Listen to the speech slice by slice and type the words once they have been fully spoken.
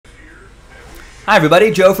Hi everybody,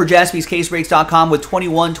 Joe for JaspysCaseBreaks.com with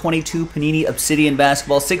 21-22 Panini Obsidian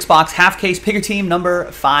Basketball 6-box half case picker team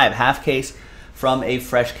number 5. Half case from a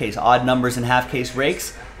fresh case. Odd numbers in half case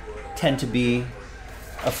breaks tend to be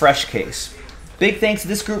a fresh case. Big thanks to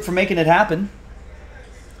this group for making it happen.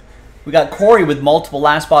 We got Corey with multiple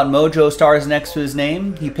last spot mojo stars next to his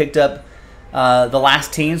name. He picked up the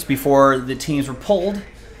last teams before the teams were pulled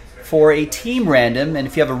for a team random, and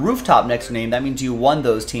if you have a rooftop next to your name, that means you won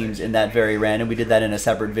those teams in that very random. We did that in a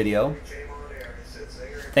separate video.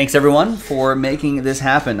 Thanks everyone for making this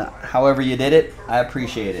happen. However you did it, I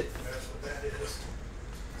appreciate it.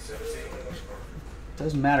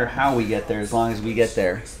 Doesn't matter how we get there as long as we get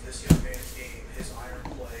there.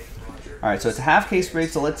 All right, so it's a half case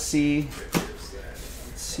break, so let's see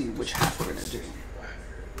which half we're gonna do.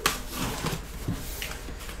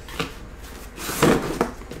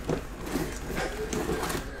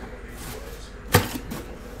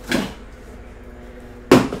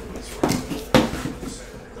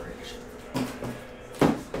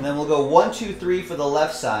 And then we'll go 1, 2, 3 for the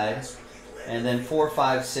left side, and then 4,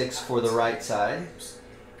 5, 6 for the right side.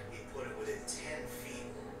 He put it within 10 feet.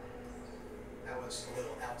 That was a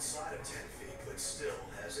little outside of 10 feet, but still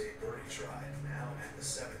has a birdie try. Now at the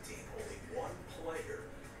 17th, only one player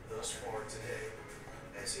thus far today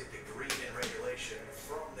has hit the green in regulation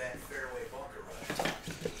from that fairway bunker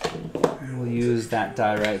run. We'll use that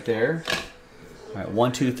die right there. All right,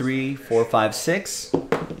 1, 2, 3, 4, 5, 6,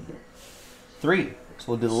 3. So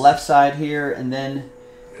we'll do the left side here, and then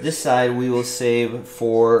this side we will save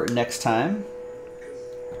for next time.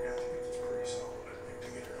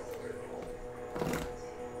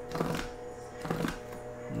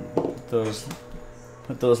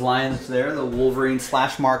 Put those lines there, the Wolverine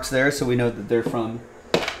slash marks there, so we know that they're from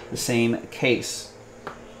the same case.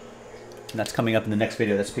 And that's coming up in the next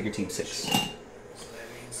video. That's Picker Team 6.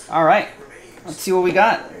 All right, let's see what we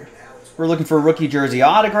got. We're looking for rookie jersey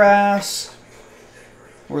autographs.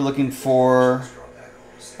 We're looking for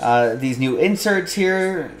these new inserts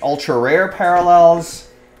here, ultra rare parallels,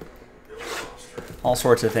 all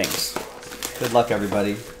sorts of things. Good luck,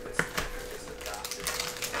 everybody.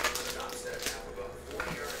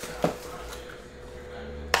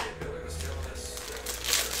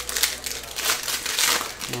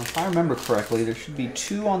 Now, if I remember correctly, there should be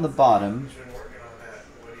 2 on the bottom.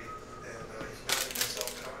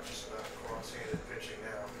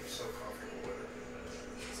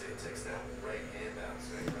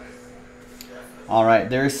 All right,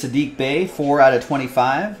 there's Sadiq Bey, 4 out of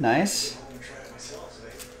 25. Nice.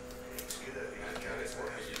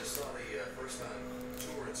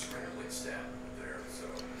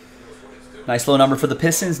 Nice low number for the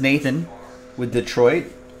Pistons, Nathan with Detroit.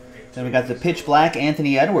 Then we got the pitch black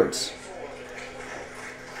Anthony Edwards.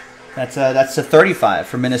 That's a 35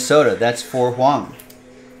 for Minnesota. That's for Huang.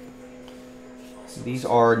 These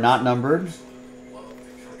are not numbered.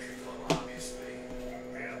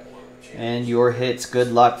 And your hits,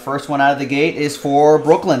 good luck. First one out of the gate is for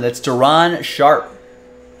Brooklyn. That's Duran Sharp.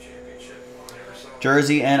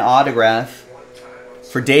 Jersey and autograph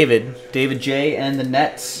for David J. and the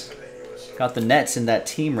Nets. Got the Nets in that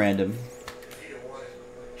team random.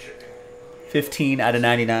 15 out of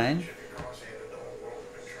 99.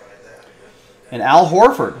 And Al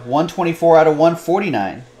Horford, 124 out of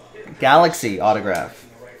 149. Galaxy autograph.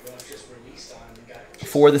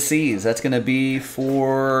 For the C's. That's going to be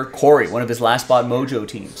for Corey, one of his last spot mojo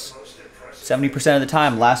teams. 70% of the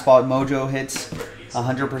time, last spot mojo hits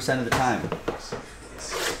 100% of the time.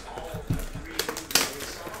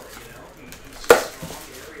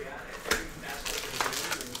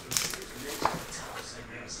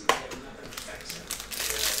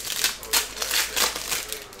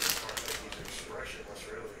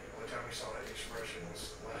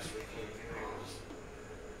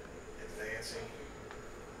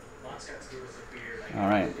 All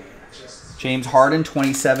right. James Harden,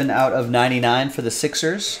 27 out of 99 for the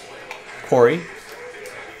Sixers. Corey.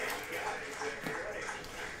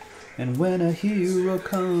 And when a hero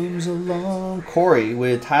comes along. Corey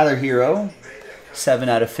with Tyler Hero, 7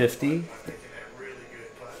 out of 50.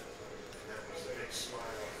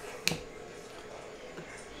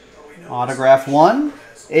 Autograph 1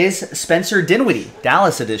 is Spencer Dinwiddie,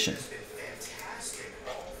 Dallas edition.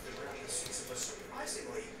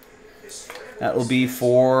 That will be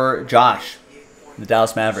for Josh, the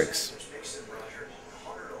Dallas Mavericks.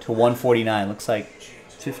 To 149. Looks like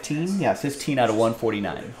 15? Yeah, 15 out of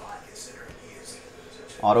 149.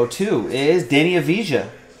 Auto 2 is Danny Avdija.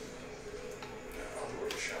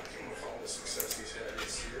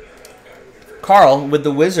 Carl with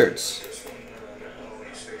the Wizards.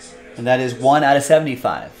 And that is 1 out of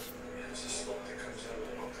 75.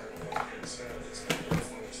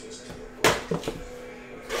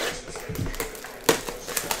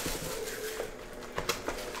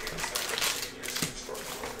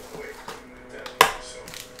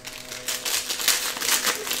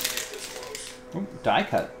 Ooh, die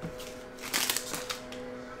cut.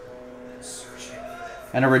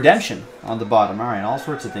 And a redemption on the bottom. All right, all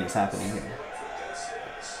sorts of things happening here.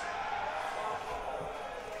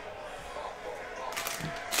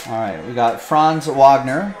 All right, we got Franz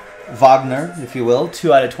Wagner, if you will,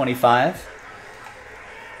 2 out of 25.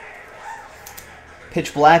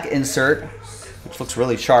 Pitch black insert, which looks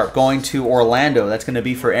really sharp, going to Orlando. That's going to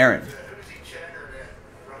be for Aaron.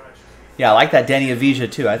 Yeah, I like that Danny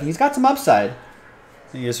Avija too. I think he's got some upside.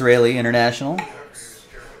 The Israeli international.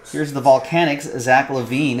 Here's the Volcanics, Zach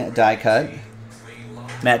Levine die cut.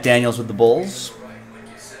 Matt Daniels with the Bulls.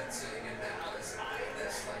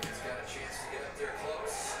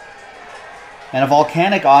 And a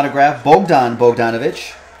Volcanic autograph, Bogdan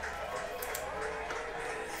Bogdanovic.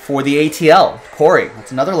 For the ATL, Corey.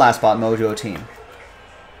 That's another Last Spot Mojo team.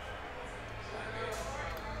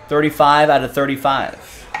 35 out of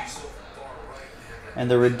 35. And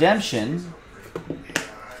the redemption.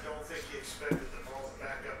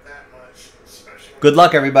 Good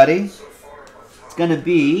luck, everybody. It's going to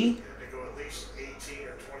be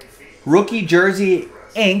Rookie Jersey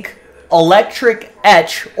Ink Electric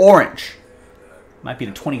Etch Orange. Might be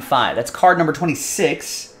to 25. That's card number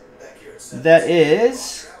 26. That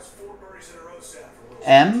is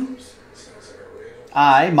Miles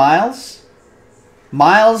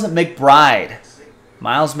McBride.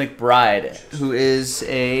 Miles McBride, who is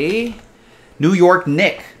a New York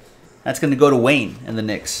Knick. That's going to go to Wayne and the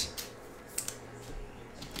Knicks.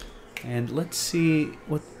 And let's see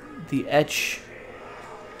what the etch.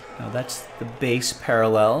 No, that's the base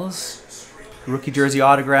parallels. Rookie jersey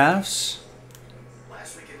autographs.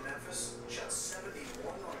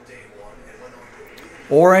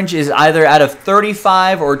 Orange is either out of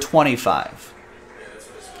 35 or 25.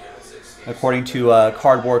 According to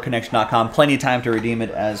cardboardconnection.com. Plenty of time to redeem it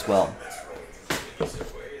as well.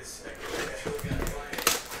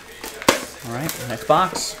 All right, next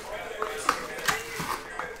box.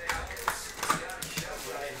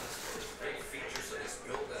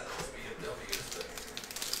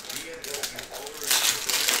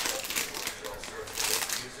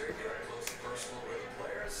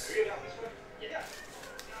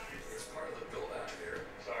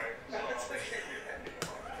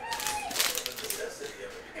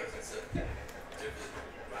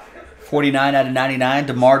 $49 out of 99,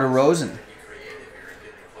 DeMar DeRozan.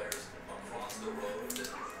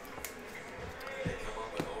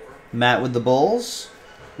 Matt with the Bulls.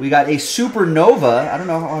 We got a Supernova. I don't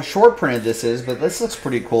know how short printed this is, but this looks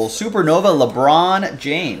pretty cool. Supernova LeBron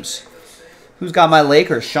James. Who's got my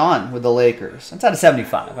Lakers? Sean with the Lakers. That's out of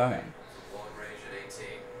 75. Okay.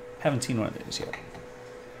 Haven't seen one of these yet.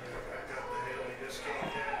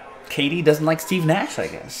 Katie doesn't like Steve Nash, I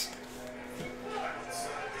guess.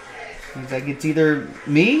 He's like, it's either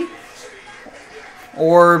me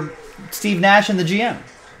or Steve Nash and the GM.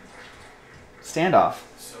 Standoff.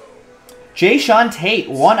 Jayshawn Tate,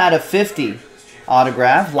 1 out of 50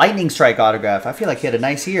 autograph. Lightning Strike autograph. I feel like he had a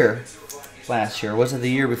nice year last year. Was it the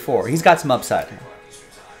year before? He's got some upside.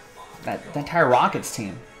 That entire Rockets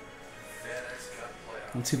team.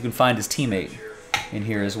 Let's see if we can find his teammate in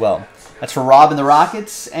here as well. That's for Rob and the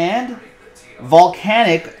Rockets. And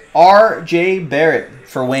Volcanic R.J. Barrett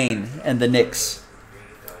for Wayne and the Knicks.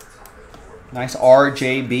 Nice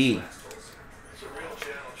RJB.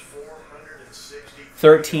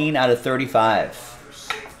 13 out of 35.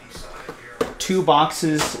 2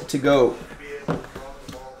 boxes to go.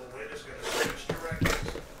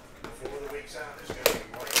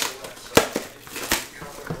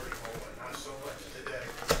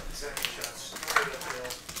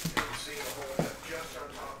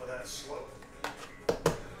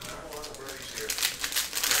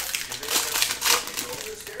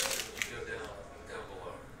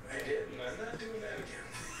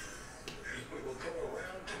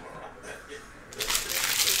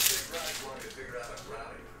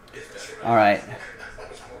 All right.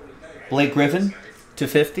 Blake Griffin to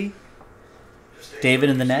 50.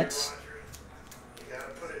 David in the Nets.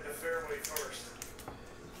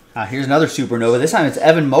 Here's another Supernova. This time it's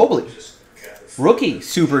Evan Mobley. Rookie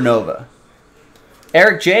Supernova.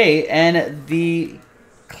 Eric J. and the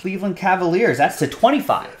Cleveland Cavaliers. That's to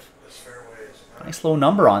 25. Nice low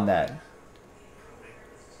number on that.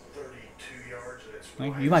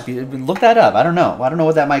 You might be, look that up. I don't know. I don't know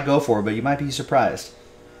what that might go for, but you might be surprised.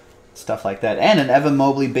 Stuff like that. And an Evan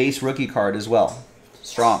Mobley base rookie card as well.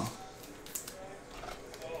 Strong.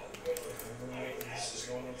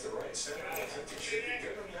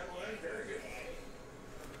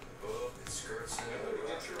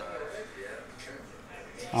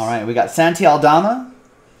 All right, we got Santi Aldama.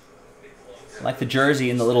 I like the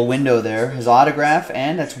jersey in the little window there. His autograph,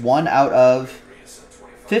 and that's 1 out of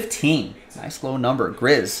 15. Nice low number.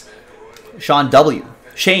 Grizz. Shane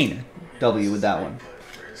W. with that one.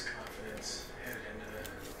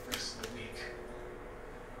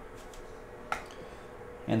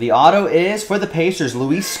 And the auto is for the Pacers,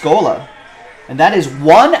 Luis Scola. And that is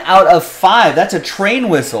 1 out of 5. That's a train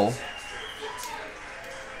whistle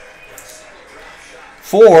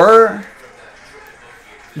for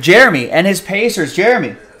Jeremy and his Pacers.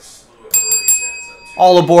 Jeremy,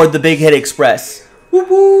 all aboard the Big Hit Express. Whoop,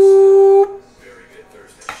 whoop.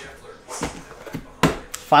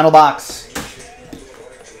 Final box.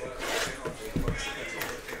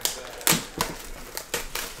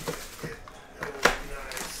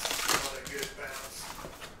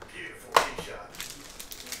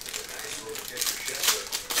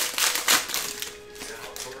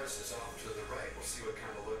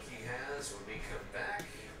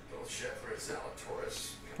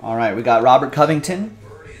 All right, we got Robert Covington,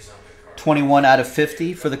 21 out of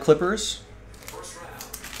 50 for the Clippers.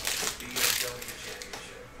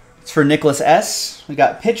 It's for Nicholas S. We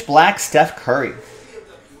got Pitch Black Steph Curry.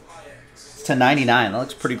 It's to 99. That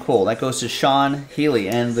looks pretty cool. That goes to Sean Healy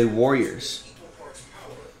and the Warriors.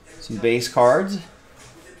 Some base cards.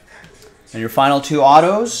 And your final 2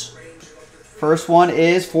 autos. First one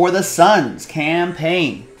is for the Suns.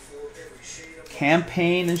 Campaign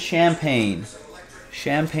and Champagne.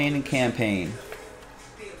 Champagne and Campaign.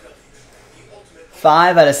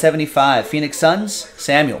 5 out of 75. Phoenix Suns,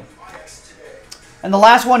 Samuel. And the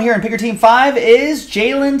last one here in Picker Team 5 is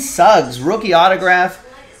Jalen Suggs. Rookie autograph.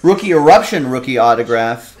 Rookie Eruption rookie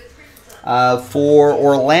autograph. For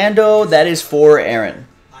Orlando, that is for Aaron.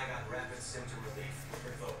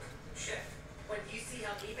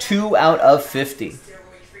 2 out of 50.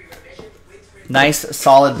 Nice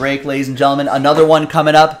solid break, ladies and gentlemen. Another one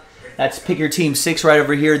coming up. That's Pick Your Team 6 right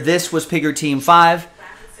over here. This was Pick Your Team 5.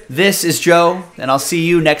 This is Joe, and I'll see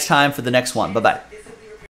you next time for the next one. Bye-bye.